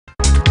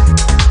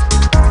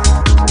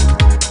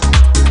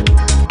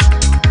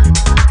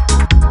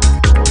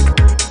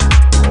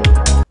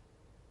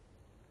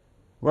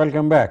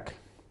Welcome back.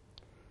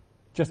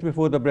 Just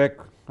before the break,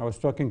 I was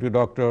talking to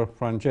Dr.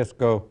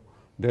 Francesco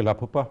Della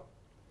Puppa,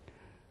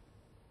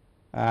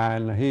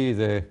 and he is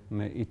an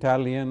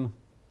Italian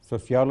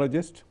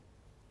sociologist,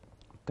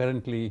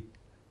 currently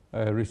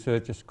a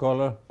research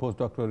scholar,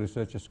 postdoctoral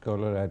research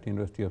scholar at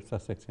University of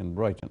Sussex in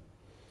Brighton.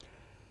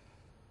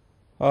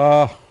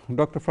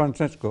 Dr.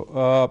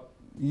 Francesco,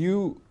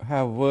 you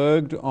have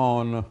worked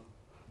on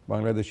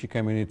Bangladeshi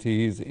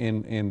communities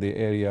in the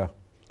area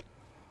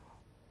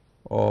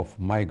of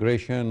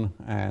migration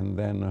and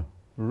then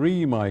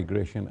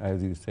re-migration,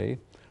 as you say.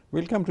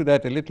 We'll come to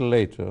that a little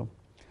later.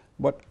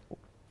 But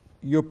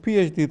your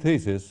PhD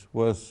thesis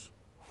was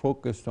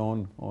focused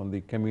on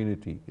the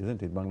community,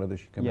 isn't it,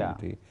 Bangladeshi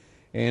community,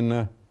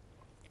 in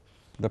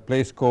the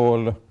place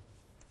called,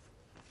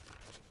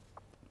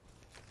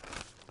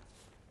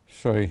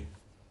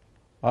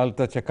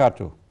 Alta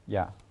Cecatu,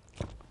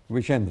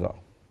 Vicenza.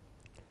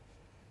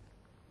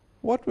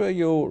 What were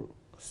your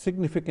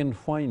significant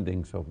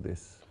findings of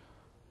this?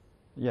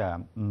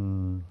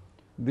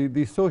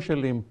 The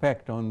social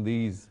impact on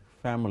these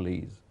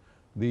families,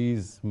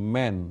 these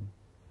men,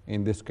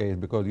 in this case,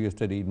 because you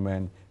studied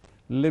men,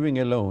 living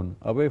alone,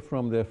 away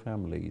from their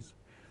families.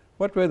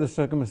 What were the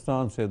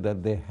circumstances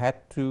that they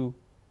had to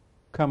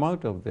come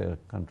out of their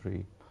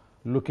country,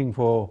 looking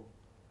for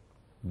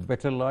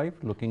better life,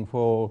 looking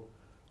for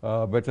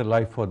better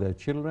life for their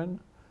children?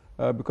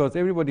 Because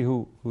everybody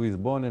who is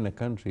born in a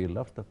country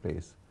loves the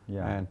place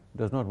and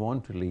does not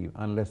want to leave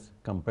unless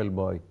compelled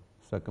by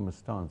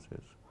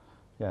circumstances.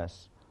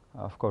 Yes,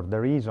 of course, the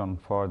reason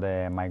for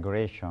the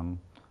migration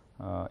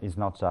is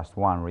not just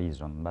one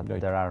reason, but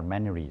there are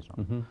many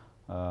reasons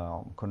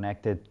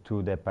connected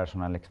to the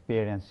personal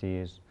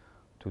experiences,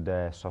 to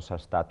the social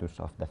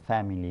status of the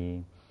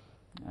family.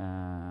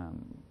 I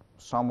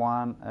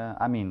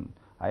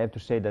have to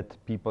say that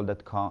people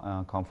that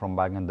come from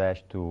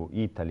Bangladesh to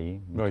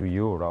Italy, to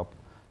Europe,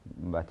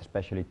 but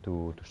especially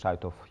to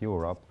south of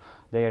Europe,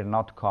 they are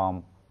not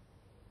come,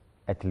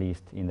 at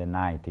least in the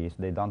 90s,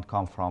 they don't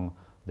come from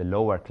the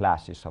lower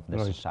classes of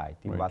the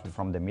society, but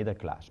from the middle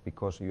class,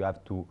 because you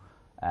have to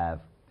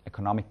have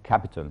economic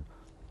capital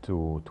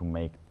to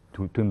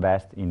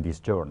invest in this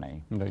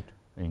journey,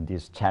 in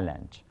this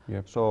challenge.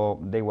 So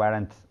they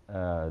weren't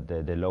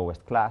the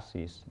lowest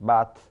classes,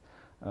 but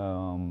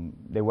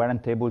they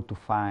weren't able to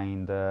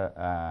find...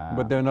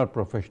 but they're not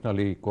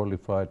professionally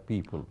qualified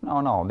people.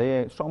 No,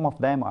 some of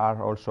them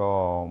are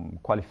also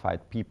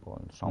qualified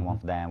people. Some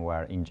of them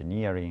were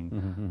engineering,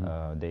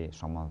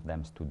 some of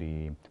them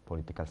study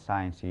political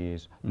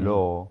sciences,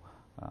 law.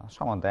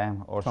 Some of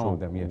them also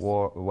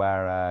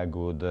were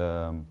good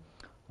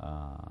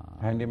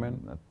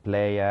handyman,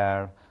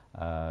 player.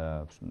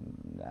 I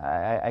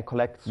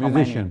collect so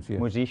musicians,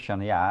 many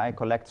musicians. I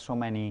collect so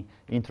many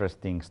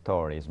interesting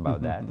stories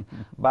about that.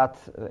 But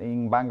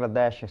in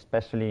Bangladesh,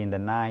 especially in the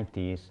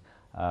 90s,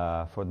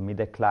 for the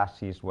middle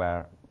classes,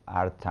 were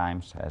hard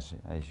times, as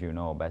you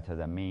know better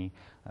than me.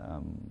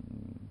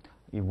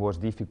 It was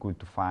difficult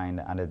to find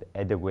an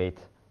adequate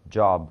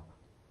job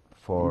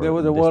for there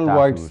was a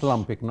worldwide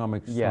slump,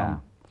 economic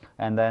slump.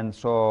 And then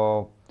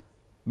so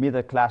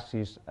middle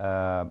classes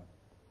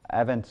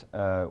haven't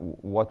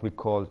what we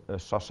call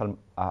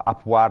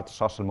upward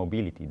social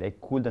mobility. They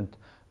couldn't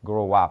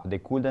grow up. They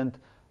couldn't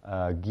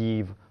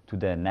give to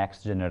the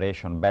next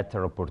generation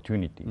better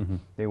opportunity.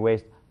 They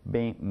were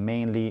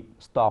mainly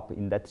stopped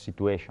in that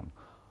situation.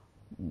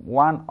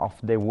 One of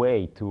the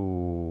way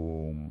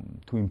to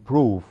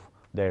improve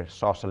their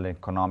social and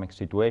economic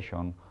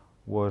situation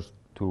was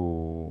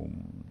to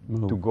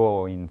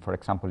go in, for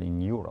example, in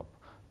Europe,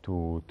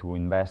 to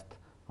invest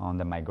on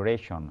the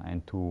migration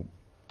and to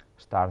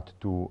start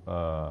to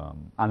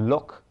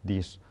unlock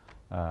this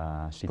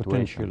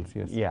situation.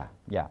 Potentials,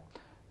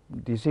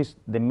 This is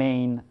the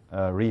main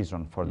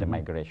reason for the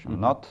migration,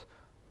 not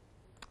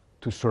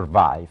to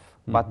survive,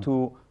 but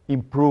to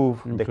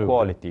improve the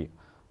quality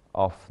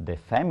of the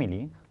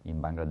family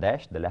in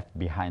Bangladesh, the left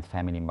behind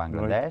family in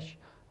Bangladesh.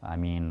 I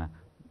mean,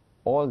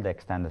 all the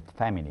extended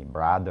family,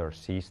 brother,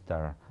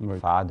 sister,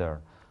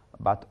 father,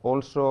 but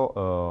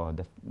also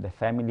the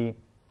family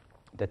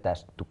that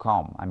has to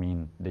come, I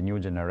mean, the new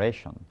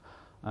generation.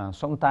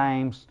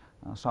 Sometimes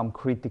some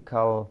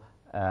critical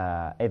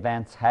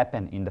events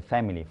happen in the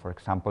family, for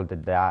example,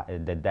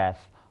 the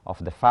death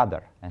of the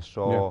father, and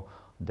so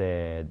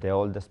the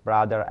oldest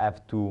brother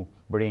have to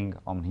bring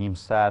on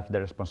himself the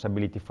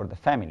responsibility for the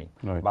family.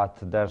 But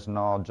there's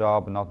no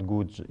job, not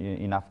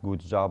enough good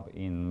job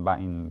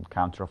in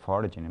country of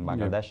origin, in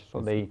Bangladesh,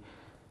 so they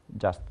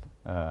just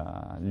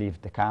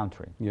leave the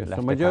country.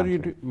 So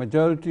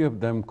majority of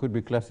them could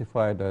be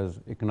classified as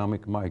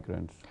economic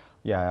migrants.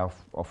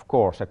 Of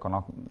course,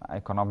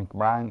 economic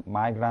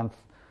migrants,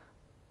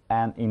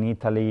 and in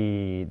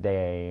Italy,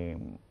 they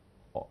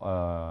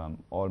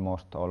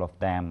almost all of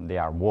them, they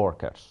are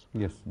workers.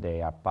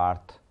 They are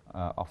part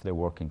of the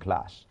working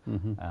class,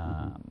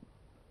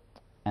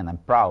 and I'm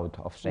proud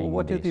of saying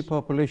What this. is the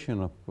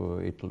population of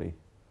Italy?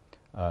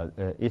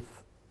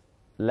 It's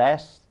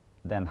less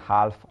than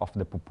half of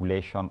the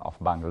population of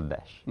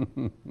Bangladesh.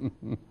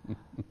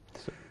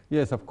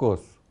 Yes, of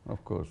course,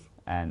 of course.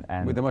 And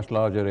with a much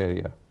larger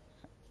area.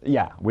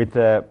 Yeah, with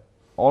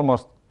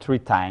almost 3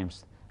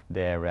 times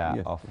the area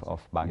Yes,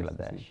 of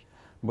Bangladesh. Yes,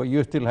 but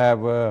you still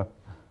have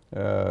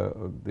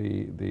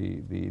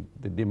the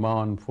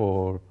demand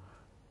for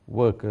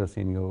workers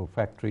in your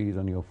factories,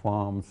 on your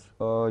farms.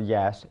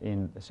 Yes,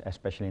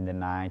 especially in the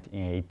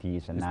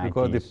 80s and 90s.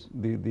 Because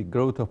the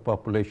growth of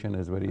population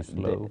is very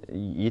slow.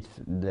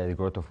 The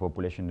growth of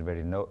population is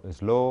very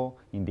slow.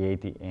 In the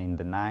 80s and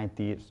the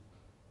 90s,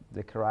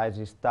 the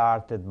crisis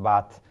started,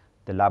 but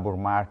the labor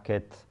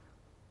market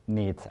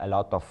needs a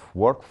lot of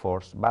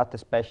workforce, but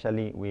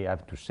especially, we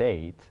have to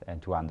say it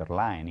and to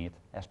underline it,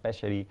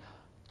 especially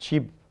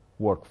cheap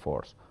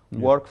workforce.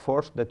 Yep.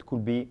 Workforce that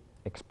could be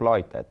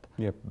exploited.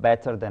 Yep.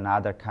 Better than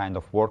other kind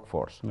of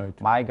workforce.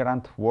 Right.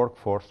 Migrant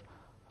workforce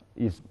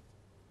is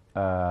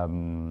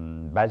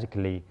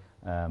basically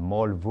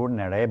more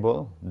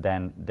vulnerable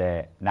than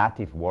the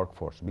native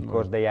workforce,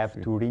 because they have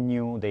to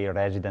renew their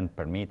resident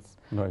permits.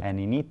 Right. And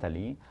in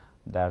Italy,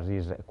 there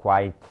is a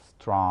quite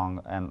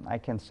strong, and I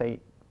can say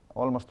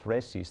almost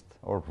racist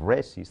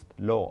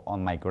law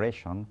on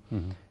migration.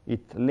 Mm-hmm.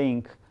 It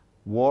links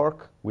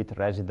work with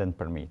resident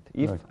permit.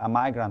 If a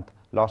migrant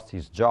lost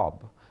his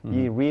job,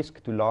 he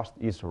risks to lose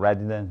his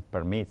resident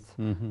permits,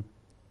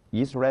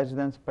 his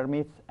residence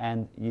permits,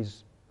 and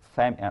his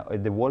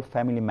the whole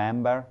family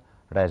member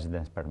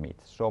residence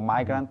permits. So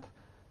migrant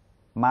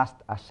must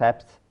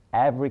accept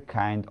every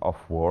kind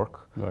of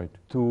work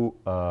to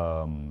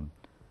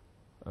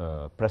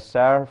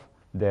preserve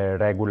the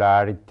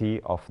regularity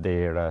of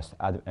their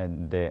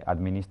the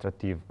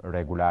administrative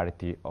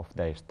regularity of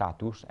their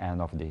status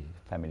and of the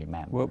family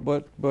member.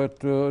 But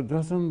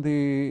doesn't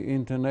the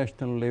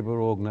International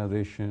Labour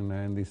Organization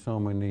and so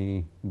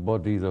many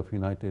bodies of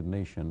United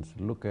Nations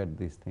look at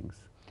these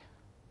things?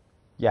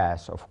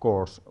 Yes, of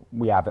course.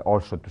 We have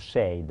also to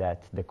say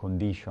that the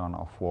conditions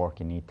of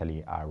work in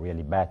Italy are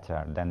really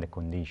better than the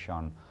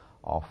condition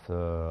of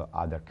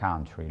other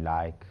countries,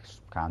 like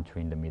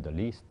country in the Middle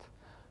East.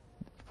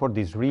 For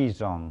this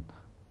reason,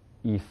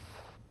 if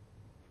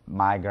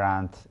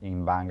migrants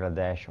in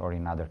Bangladesh or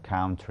in other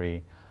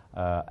country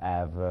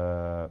have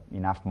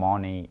enough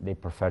money, they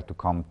prefer to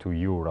come to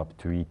Europe,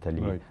 to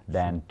Italy,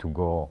 than to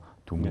go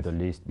to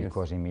Middle East,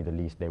 because in Middle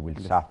East they will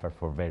suffer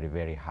for very,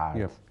 very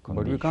hard conditions.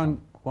 But we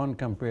can't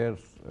compare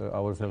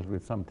ourselves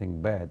with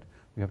something bad.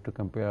 We have to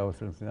compare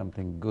ourselves with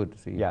something good.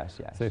 See? Yes,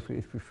 yes. So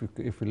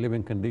if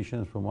living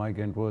conditions for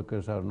migrant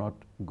workers are not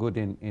good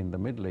in the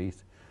Middle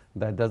East,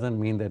 that doesn't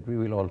mean that we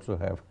will also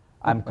have.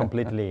 I'm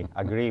completely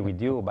agree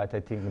with you, but I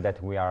think that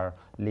we are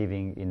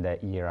living in the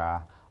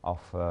era of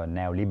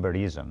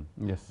neoliberalism,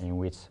 in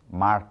which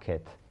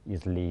market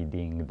is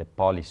leading the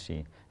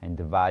policy and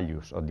the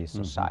values of this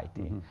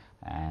society,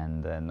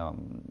 and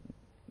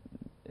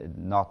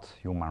not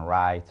human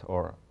rights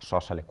or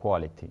social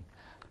equality.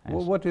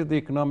 Well, what is the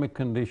economic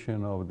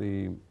condition of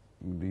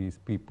these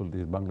people,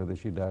 this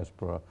Bangladeshi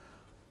diaspora?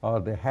 Are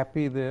they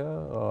happy there?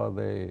 Are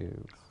they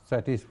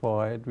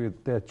satisfied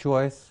with their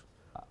choice?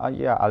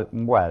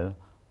 Well,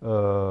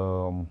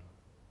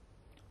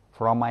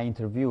 from my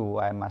interview,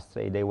 I must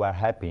say they were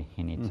happy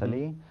in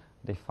Italy.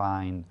 They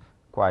find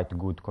quite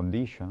good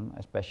condition,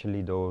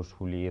 especially those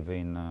who live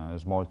in a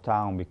small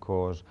town,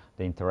 because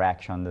the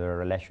interaction, the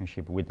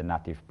relationship with the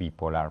native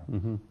people are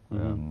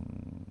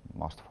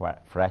most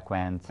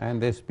frequent.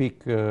 And they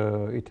speak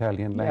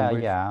Italian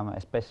language? Yeah,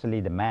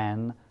 especially the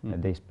men,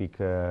 they speak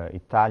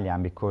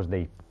Italian, because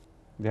they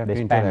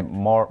spend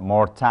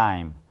more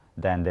time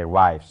than their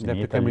wives. They have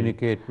to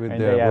communicate with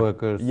their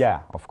workers.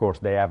 Yeah, of course,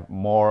 they have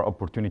more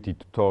opportunity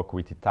to talk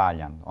with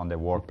Italian on the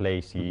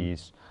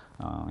workplaces,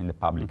 in the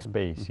public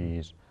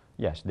spaces.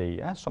 Yes,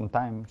 they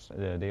sometimes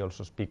they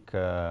also speak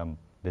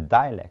the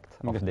dialect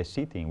of the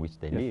city in which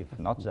they live,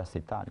 not just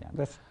Italian.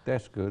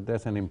 That's good.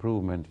 That's an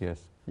improvement.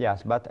 Yes.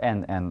 Yes, but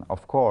and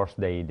of course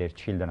their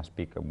children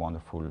speak a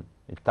wonderful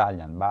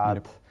Italian.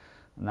 But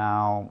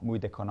now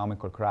with the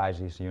economical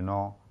crisis, you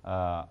know,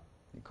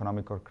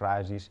 economical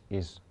crisis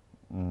is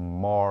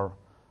more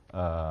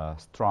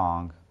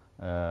strong,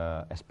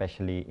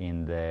 especially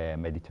in the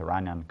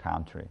Mediterranean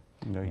country,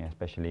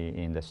 especially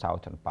in the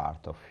southern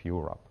part of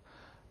Europe.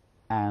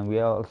 And we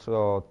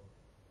also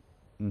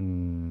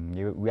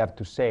we have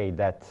to say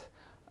that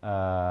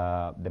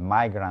the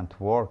migrant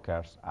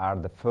workers are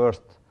the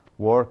first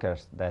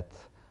workers that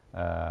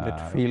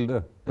feel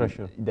the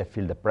pressure. They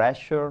feel the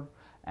pressure,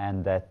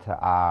 and that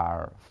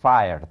are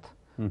fired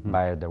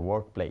by the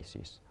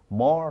workplaces,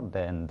 more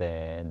than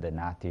the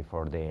native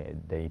or the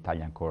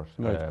Italian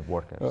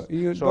workers.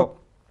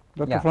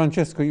 Dr.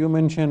 Francesco, you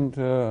mentioned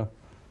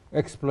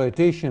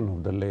exploitation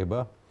of the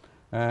labor,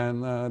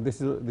 and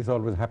this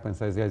always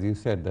happens, as you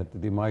said,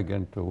 that the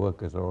migrant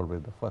workers are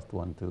always the first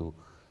one to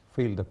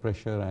feel the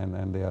pressure,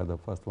 and they are the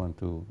first one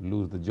to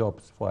lose the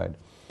jobs, fired.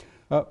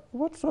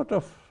 What sort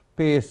of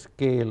pay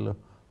scale,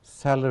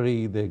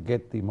 salary they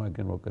get, the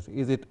migrant workers?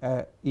 Is it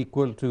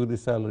equal to the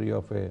salary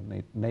of a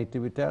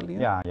native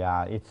Italian?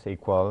 Yeah, it's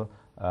equal.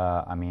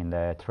 I mean,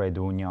 the trade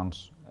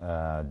unions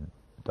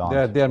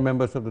don't. They are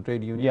members of the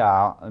trade union?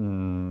 Yeah,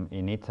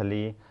 in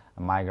Italy,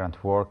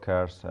 migrant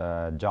workers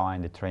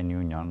join the trade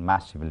union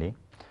massively,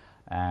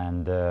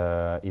 and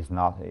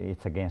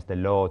it's against the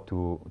law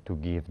to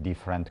give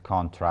different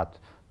contract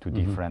to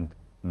different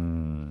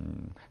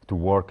to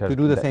workers to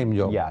do the same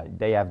job. Yeah,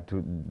 they have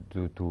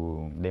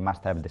they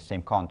must have the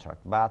same contract.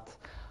 But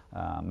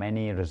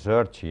many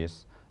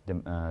researches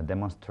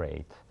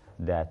demonstrate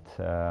that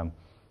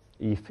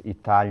if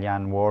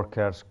Italian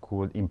workers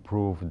could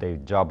improve their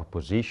job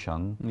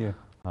position,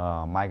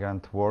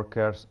 migrant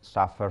workers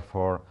suffer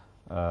for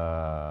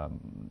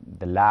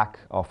the lack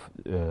of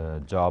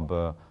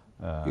job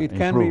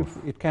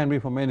it can be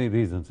for many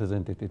reasons,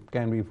 isn't it? It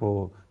can be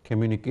for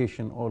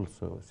communication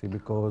also, see,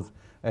 because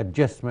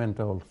adjustment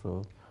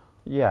also.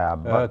 Yeah,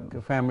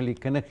 but family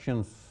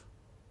connections.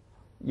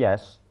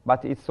 Yes,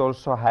 but it's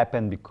also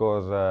happened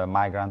because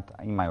migrants,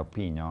 in my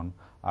opinion,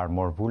 are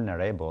more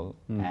vulnerable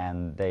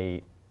and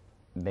they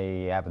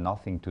have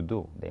nothing to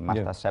do. They must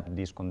accept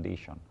this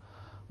condition.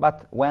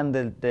 But when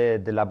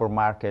the labor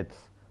market,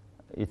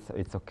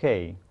 it's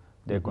okay,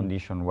 the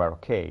conditions were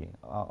okay.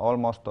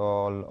 Almost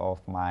all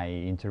of my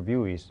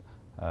interviewees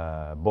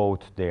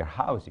bought their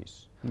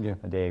houses. Yeah.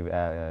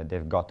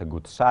 They've got a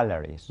good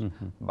salaries.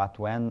 But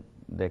when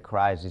the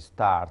crisis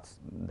starts,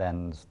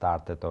 then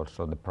started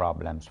also the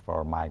problems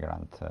for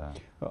migrants.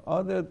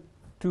 Are there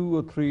 2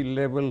 or 3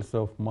 levels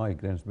of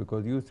migrants?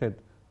 Because you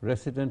said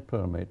resident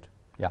permit.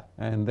 Yeah.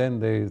 And then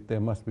there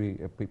must be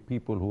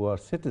people who are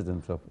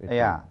citizens of Italy.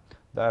 Yeah.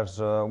 There's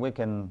we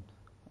can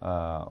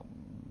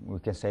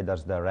say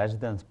there's the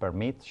residence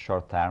permit,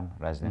 short-term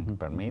residence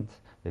permit.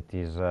 That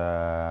is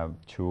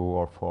 2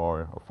 or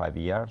 4 or 5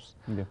 years.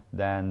 Yeah.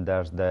 Then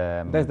there's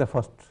the that's the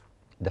first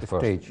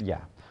stage.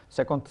 Yeah.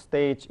 Second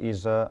stage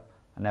is a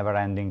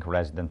never-ending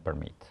resident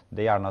permit.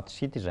 They are not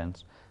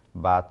citizens,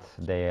 but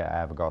they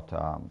have got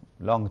a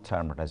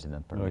long-term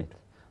resident permit. Right.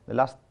 The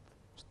last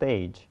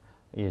stage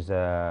is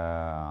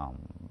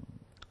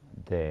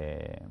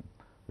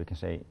we can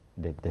say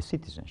the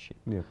citizenship.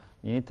 Yeah.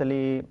 In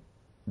Italy,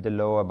 the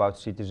law about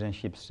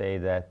citizenship say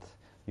that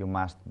you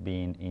must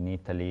be in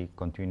Italy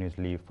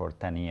continuously for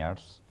 10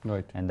 years,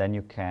 Right. and then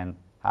you can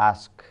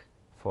ask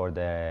for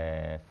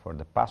the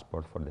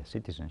passport, for the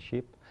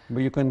citizenship.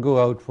 But you can go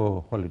out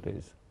for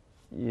holidays.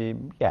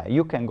 Yeah,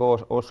 you can go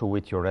also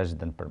with your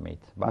resident permit,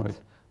 but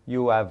Right.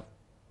 you have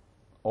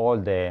all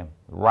the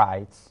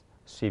rights,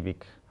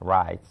 civic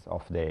rights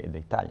of the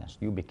Italians.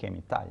 You became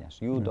Italians.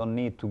 You don't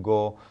need to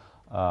go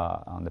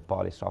on the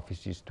police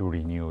offices to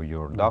renew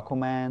your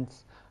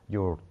documents.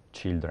 Your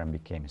children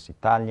became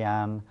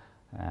Italian,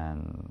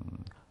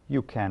 and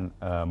you can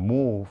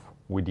move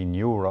within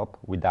Europe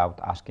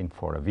without asking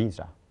for a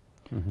visa.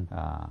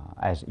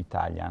 As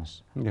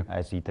Italians,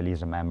 as Italy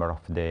is a member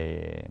of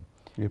the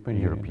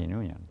European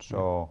Union.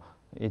 So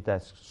it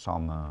has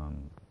some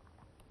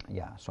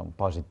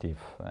positive.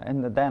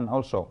 And then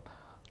also,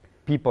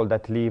 people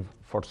that live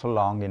for so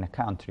long in a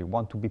country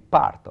want to be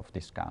part of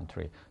this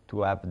country,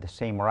 to have the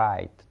same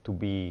right,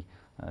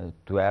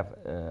 to have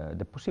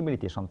the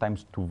possibility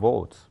sometimes to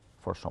vote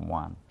for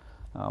someone,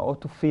 or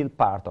to feel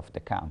part of the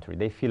country.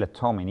 They feel at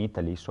home in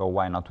Italy, so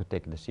why not to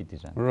take the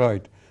citizen?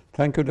 Right.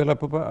 Thank you, Della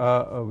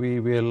Puppa. We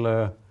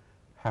will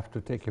have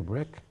to take a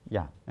break.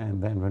 Yeah. And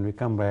then when we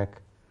come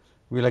back,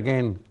 we'll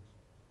again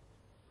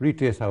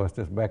retrace our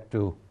steps back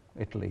to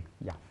Italy.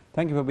 Yeah.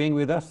 Thank you for being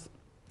with us.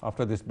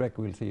 After this break,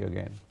 we'll see you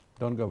again.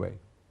 Don't go away.